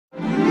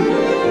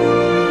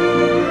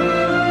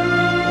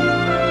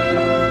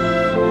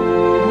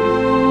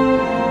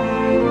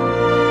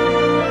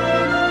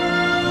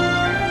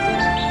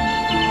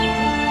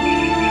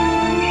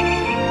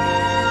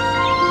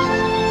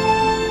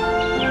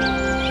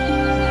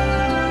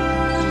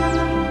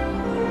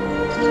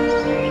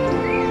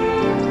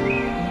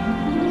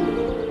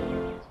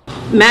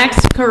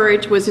Max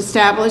Courage was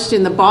established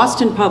in the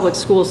Boston public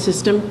school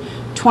system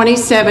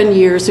 27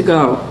 years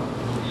ago.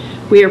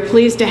 We are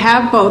pleased to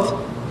have both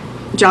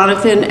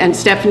Jonathan and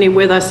Stephanie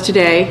with us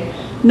today.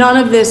 None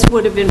of this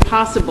would have been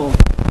possible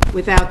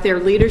without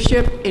their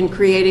leadership in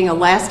creating a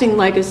lasting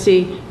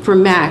legacy for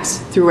Max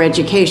through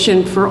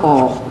education for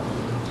all.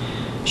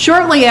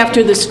 Shortly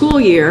after the school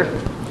year,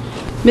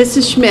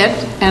 Mrs. Schmidt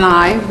and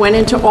I went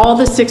into all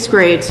the 6th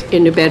grades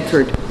in New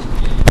Bedford.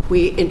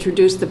 We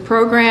introduced the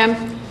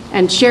program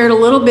and shared a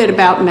little bit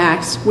about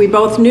Max. We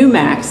both knew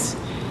Max,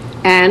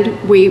 and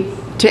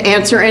to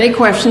answer any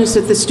questions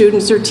that the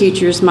students or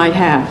teachers might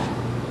have.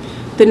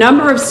 The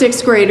number of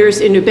 6th graders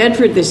in New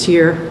Bedford this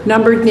year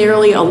numbered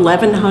nearly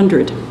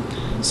 1,100.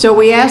 So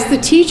we asked the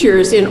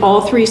teachers in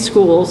all 3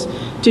 schools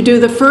to do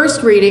the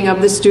first reading of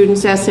the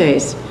students'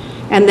 essays,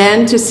 and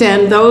then to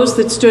send those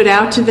that stood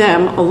out to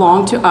them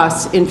along to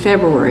us in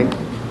February.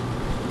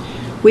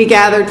 We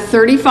gathered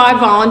 35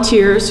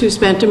 volunteers who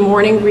spent a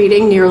morning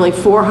reading nearly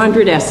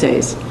 400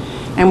 essays,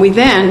 and we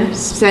then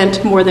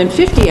sent more than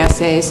 50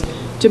 essays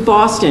to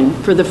Boston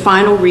for the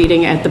final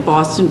reading at the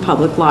Boston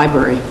Public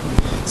Library.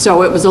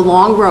 So it was a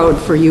long road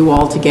for you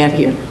all to get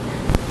here.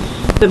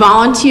 The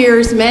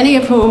volunteers, many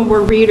of whom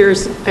were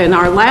readers in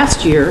our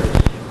last year,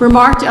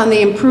 remarked on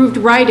the improved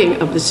writing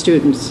of the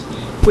students,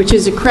 which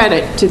is a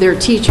credit to their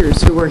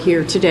teachers who are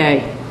here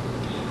today.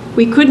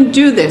 We couldn't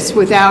do this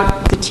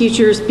without the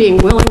teachers being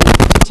willing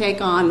to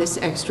take on this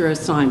extra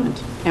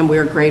assignment, and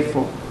we're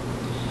grateful.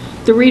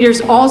 The readers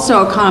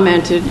also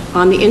commented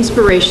on the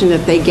inspiration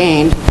that they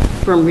gained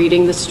from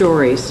reading the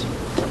stories.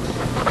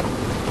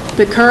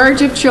 The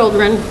Courage of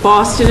Children,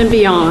 Boston and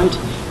Beyond,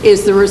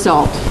 is the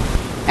result.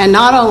 And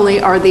not only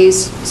are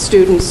these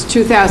students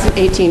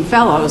 2018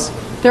 fellows,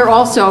 they're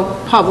also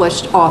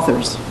published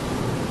authors.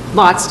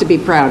 Lots to be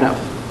proud of.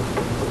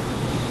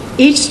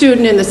 Each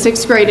student in the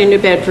 6th grade in New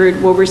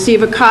Bedford will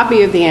receive a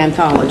copy of the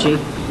anthology,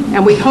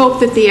 and we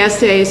hope that the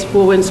essays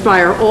will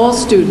inspire all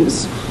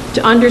students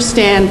to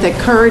understand that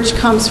courage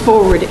comes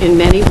forward in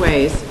many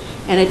ways,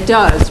 and it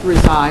does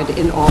reside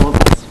in all of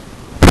us.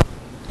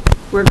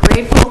 We're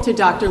grateful to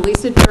Dr.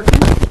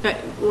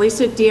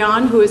 Lisa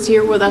Dion, who is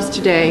here with us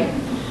today,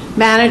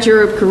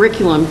 Manager of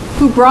Curriculum,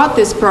 who brought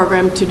this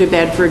program to New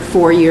Bedford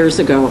 4 years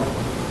ago.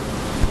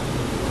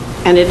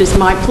 And it is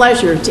my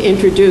pleasure to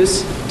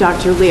introduce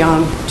Dr.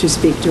 Leon to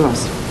speak to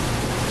us.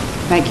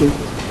 Thank you.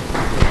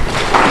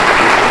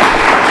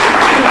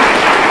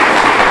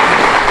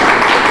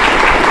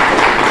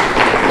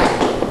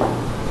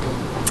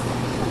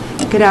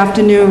 Good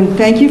afternoon.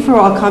 Thank you for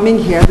all coming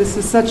here. This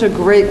is such a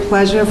great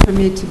pleasure for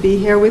me to be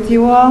here with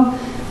you all.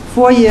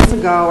 4 years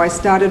ago, I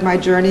started my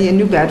journey in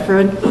New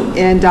Bedford,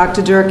 and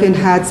Dr. Durkin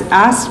had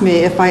asked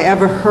me if I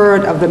ever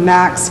heard of the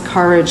Max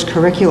Courage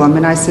curriculum,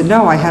 and I said,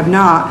 no, I have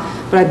not,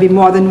 but I'd be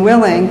more than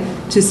willing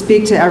to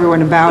speak to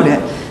everyone about it.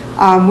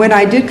 When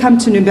I did come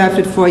to New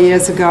Bedford 4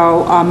 years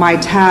ago, my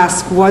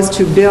task was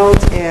to build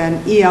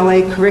an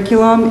ELA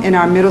curriculum in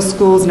our middle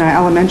schools and our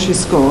elementary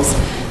schools.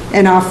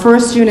 And our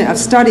first unit of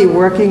study,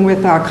 working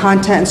with our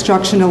content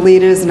instructional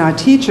leaders and our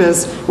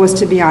teachers, was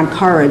to be on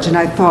courage. And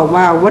I thought,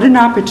 wow, what an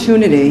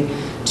opportunity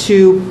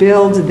to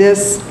build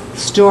this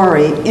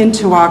story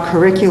into our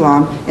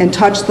curriculum and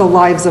touch the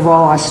lives of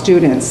all our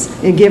students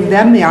and give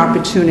them the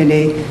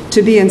opportunity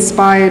to be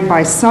inspired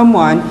by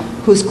someone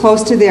who's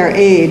close to their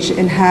age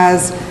and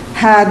has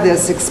had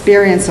this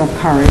experience of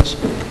courage.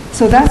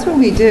 So that's what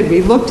we did.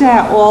 We looked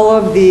at all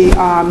of the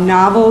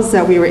novels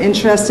that we were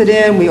interested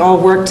in. We all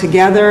worked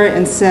together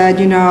and said,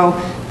 you know,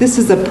 this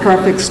is a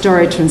perfect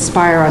story to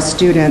inspire our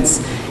students.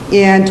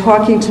 And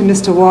talking to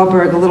Mr.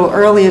 Warburg a little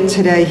earlier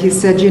today, he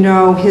said, you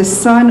know, his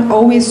son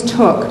always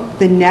took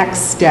the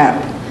next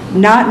step,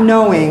 not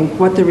knowing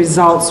what the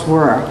results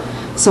were.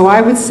 So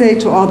I would say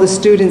to all the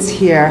students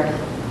here,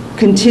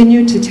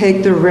 continue to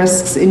take the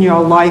risks in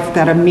your life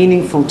that are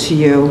meaningful to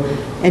you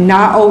and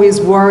not always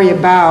worry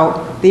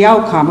about the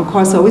outcome. Of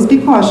course, always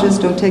be cautious,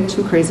 don't take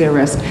too crazy a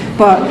risk,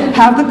 but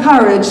have the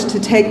courage to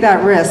take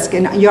that risk.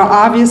 And you're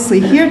obviously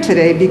here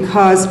today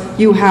because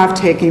you have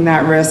taken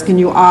that risk and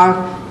you are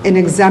an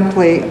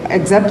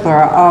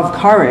exemplar of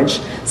courage.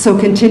 So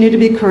continue to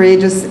be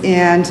courageous,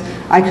 and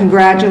I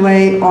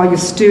congratulate all your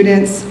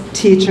students,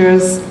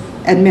 teachers,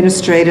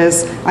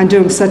 administrators on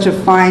doing such a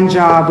fine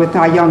job with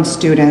our young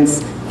students.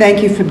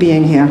 Thank you for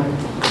being here.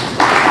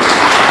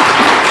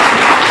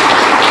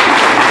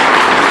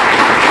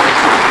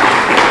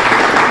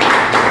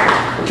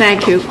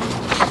 Thank you.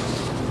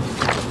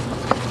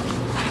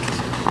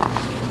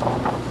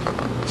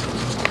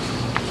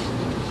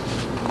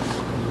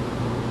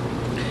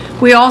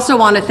 We also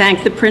want to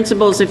thank the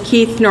principals of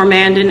Keith,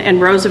 Normandin, and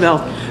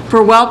Roosevelt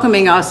for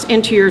welcoming us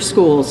into your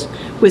schools,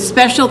 with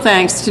special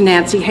thanks to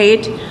Nancy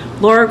Haight,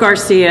 Laura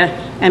Garcia,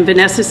 and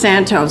Vanessa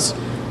Santos,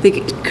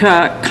 the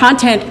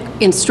content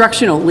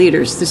instructional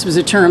leaders. This was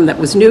a term that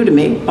was new to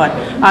me, but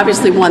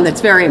obviously one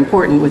that's very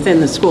important within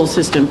the school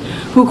system,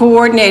 who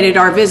coordinated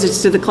our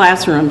visits to the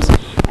classrooms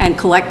and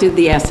collected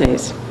the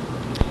essays.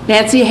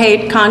 Nancy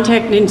Haight,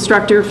 content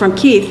instructor from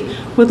Keith,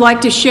 would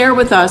like to share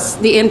with us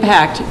the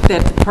impact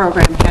that the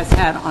program has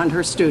had on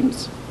her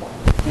students.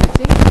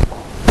 Nancy?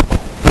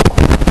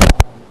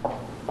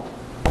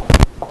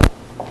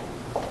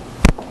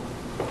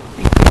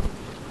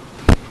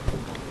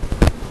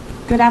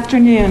 Good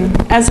afternoon.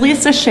 As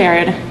Lisa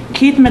shared,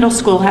 Keith Middle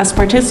School has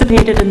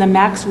participated in the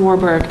Max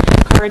Warburg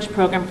Courage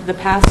Program for the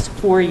past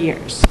 4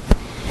 years.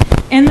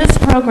 In this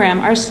program,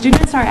 our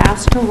students are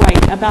asked to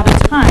write about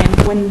a time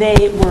when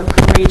they were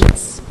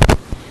courageous.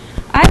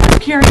 I was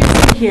curious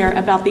to hear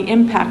about the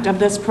impact of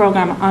this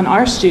program on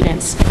our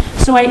students,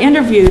 so I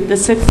interviewed the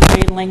 6th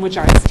grade language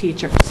arts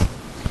teachers.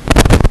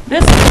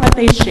 This is what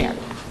they shared.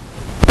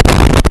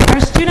 Our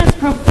students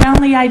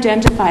profoundly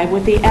identify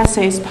with the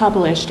essays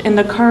published in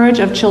the Courage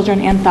of Children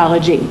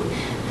anthology,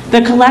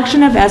 the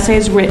collection of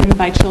essays written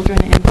by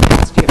children in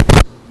past years.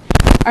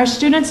 Our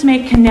students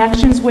make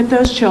connections with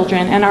those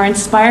children and are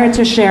inspired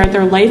to share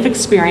their life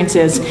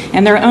experiences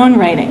in their own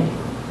writing.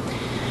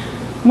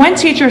 One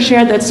teacher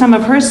shared that some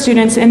of her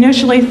students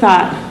initially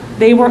thought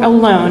they were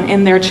alone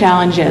in their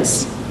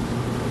challenges.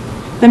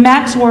 The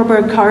Max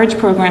Warburg Courage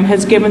Program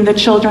has given the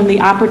children the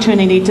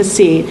opportunity to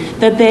see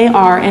that they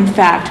are, in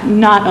fact,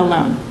 not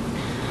alone.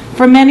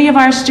 For many of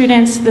our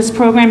students, this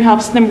program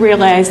helps them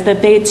realize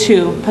that they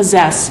too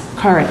possess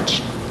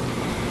courage.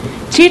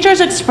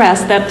 Teachers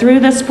express that through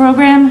this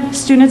program,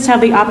 students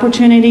have the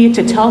opportunity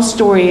to tell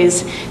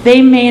stories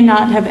they may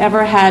not have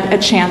ever had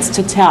a chance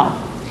to tell.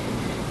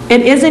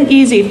 It isn't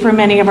easy for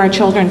many of our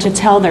children to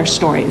tell their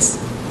stories.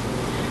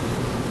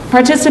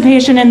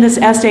 Participation in this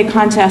essay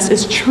contest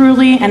is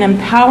truly an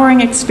empowering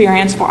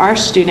experience for our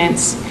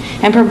students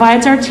and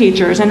provides our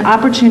teachers an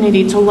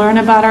opportunity to learn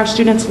about our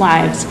students'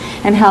 lives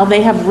and how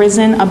they have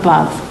risen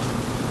above.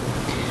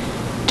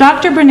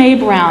 Dr. Brene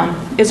Brown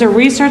is a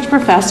research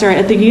professor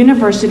at the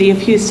University of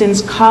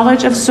Houston's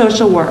College of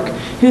Social Work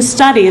who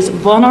studies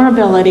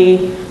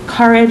vulnerability,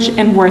 courage,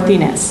 and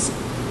worthiness.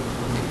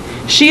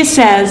 She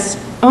says,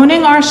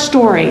 owning our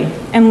story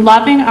and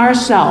loving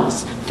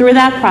ourselves through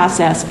that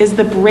process is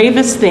the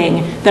bravest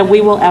thing that we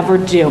will ever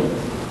do.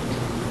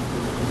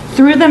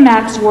 Through the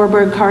Max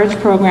Warburg Courage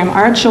Program,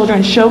 our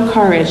children show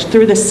courage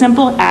through the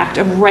simple act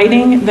of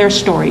writing their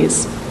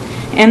stories.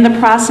 In the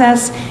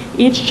process,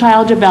 each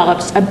child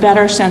develops a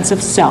better sense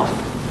of self.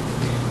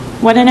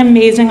 What an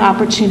amazing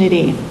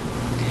opportunity.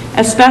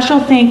 A special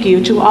thank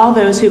you to all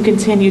those who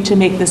continue to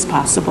make this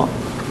possible.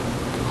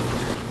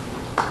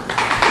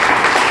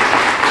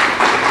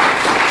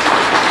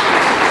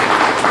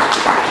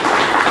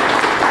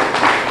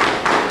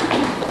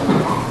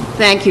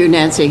 Thank you,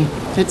 Nancy.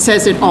 It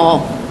says it all.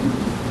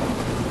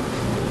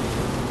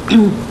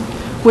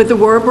 Would the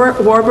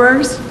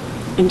Warburgs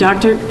and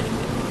Dr.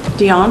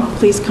 Dion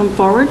please come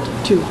forward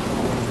to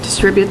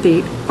distribute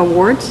the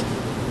awards?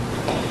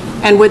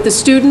 And would the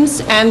students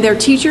and their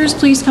teachers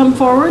please come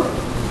forward?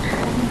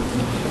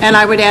 And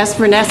I would ask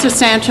Vanessa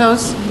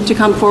Santos to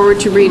come forward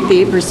to read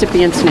the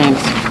recipients' names.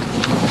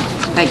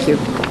 Thank you.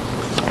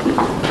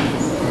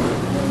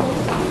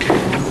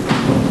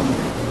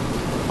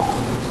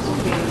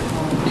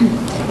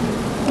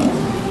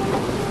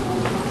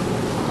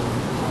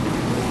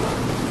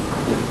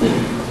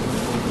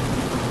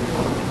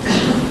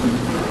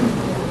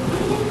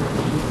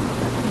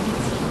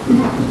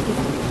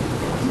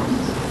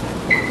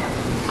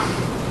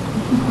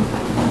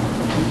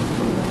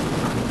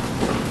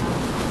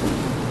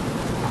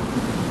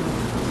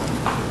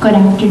 Good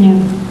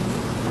afternoon.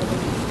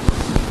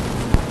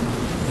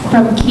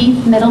 From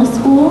Keith Middle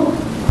School,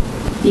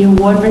 the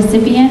award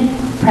recipient,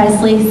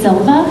 Presley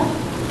Silva,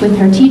 with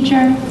her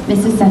teacher,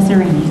 Mrs.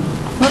 Cesarini.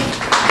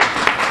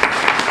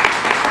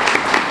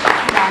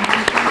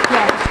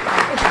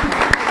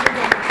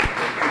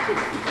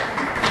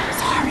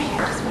 Sorry.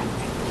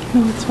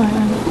 No, it's fine.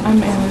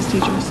 I'm Anna's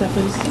teacher, so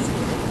please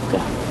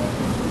go.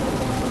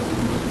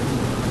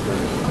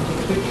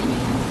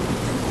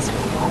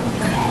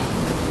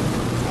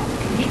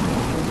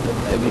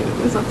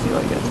 It was up to you,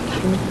 I guess.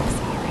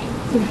 Sorry.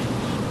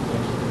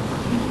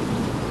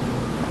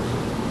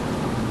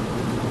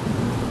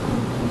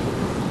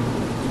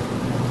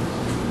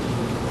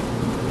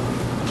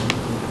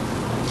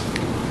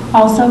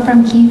 Also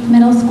from Keith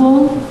Middle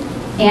School,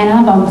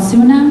 Anna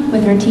Bausuna,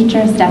 with her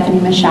teacher, Stephanie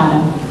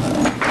Machado.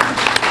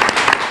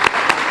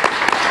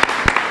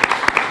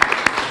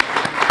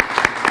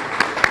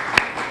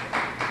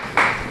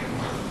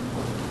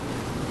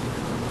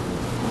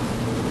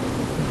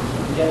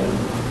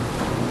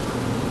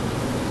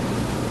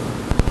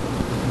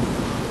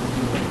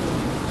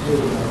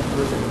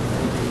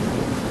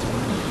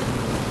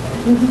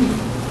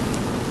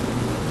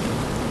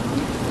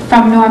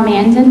 From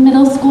Normandin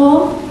Middle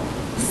School,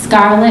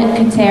 Scarlett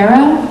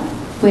Katera,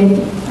 with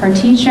her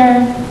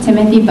teacher,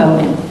 Timothy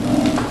Bowden.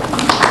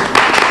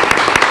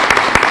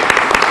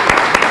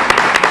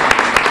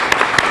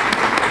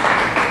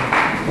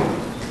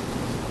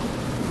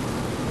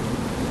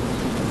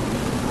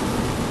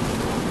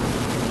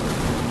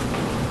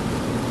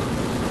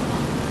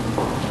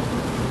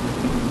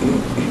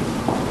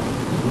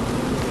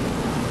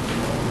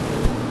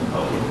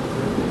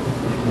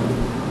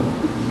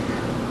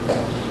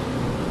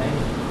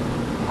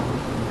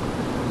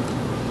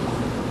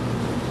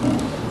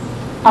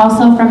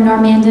 Also from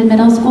Normandy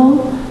Middle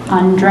School,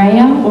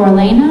 Andrea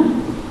Orlena,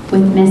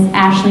 with Miss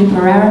Ashley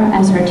Pereira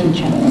as her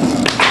teacher.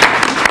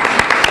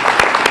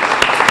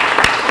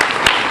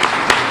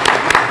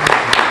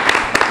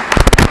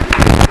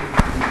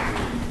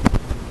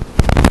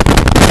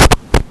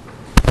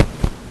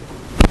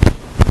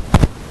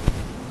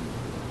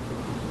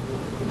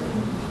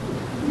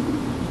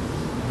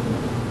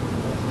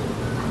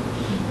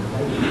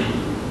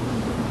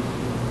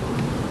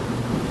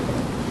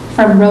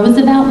 From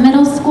Roosevelt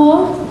Middle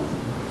School,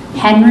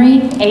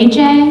 Henry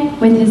A.J.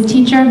 with his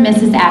teacher,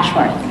 Mrs.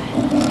 Ashworth.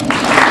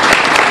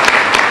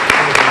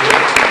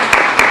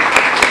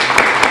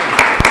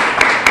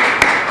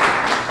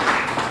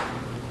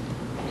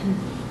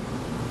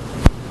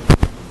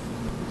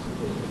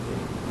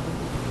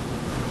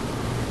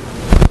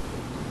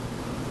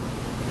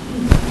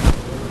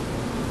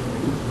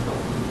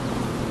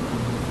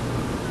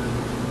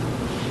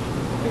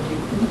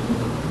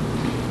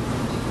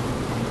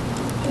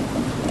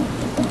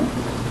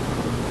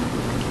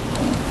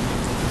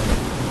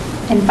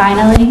 And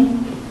finally,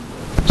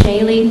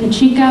 Jaylee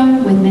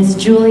Pacheco with Miss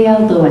Julia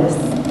Lewis.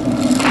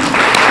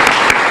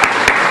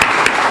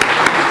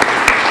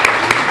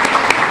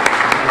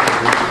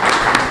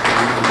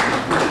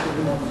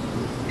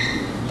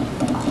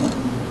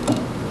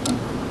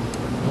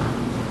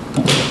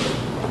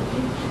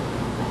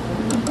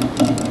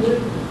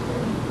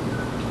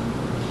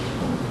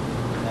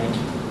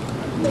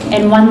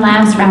 And one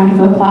last round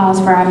of applause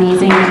for our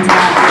amazing and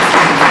talented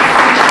students.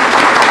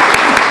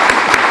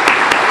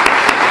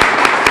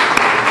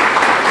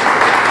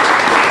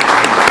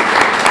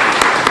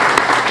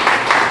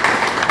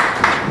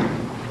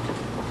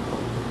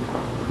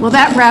 Well,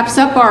 that wraps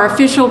up our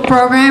official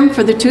program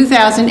for the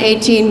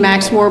 2018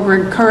 Max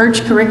Warburg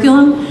Courage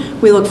curriculum.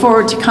 We look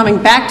forward to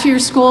coming back to your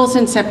schools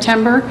in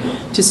September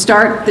to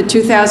start the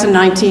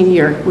 2019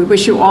 year. We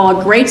wish you all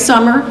a great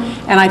summer,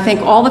 and I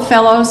think all the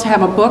fellows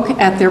have a book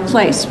at their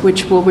place,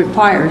 which will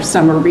require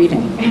summer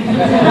reading.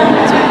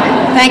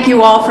 Thank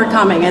you all for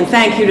coming, and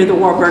thank you to the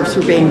Warburgs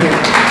for being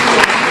here.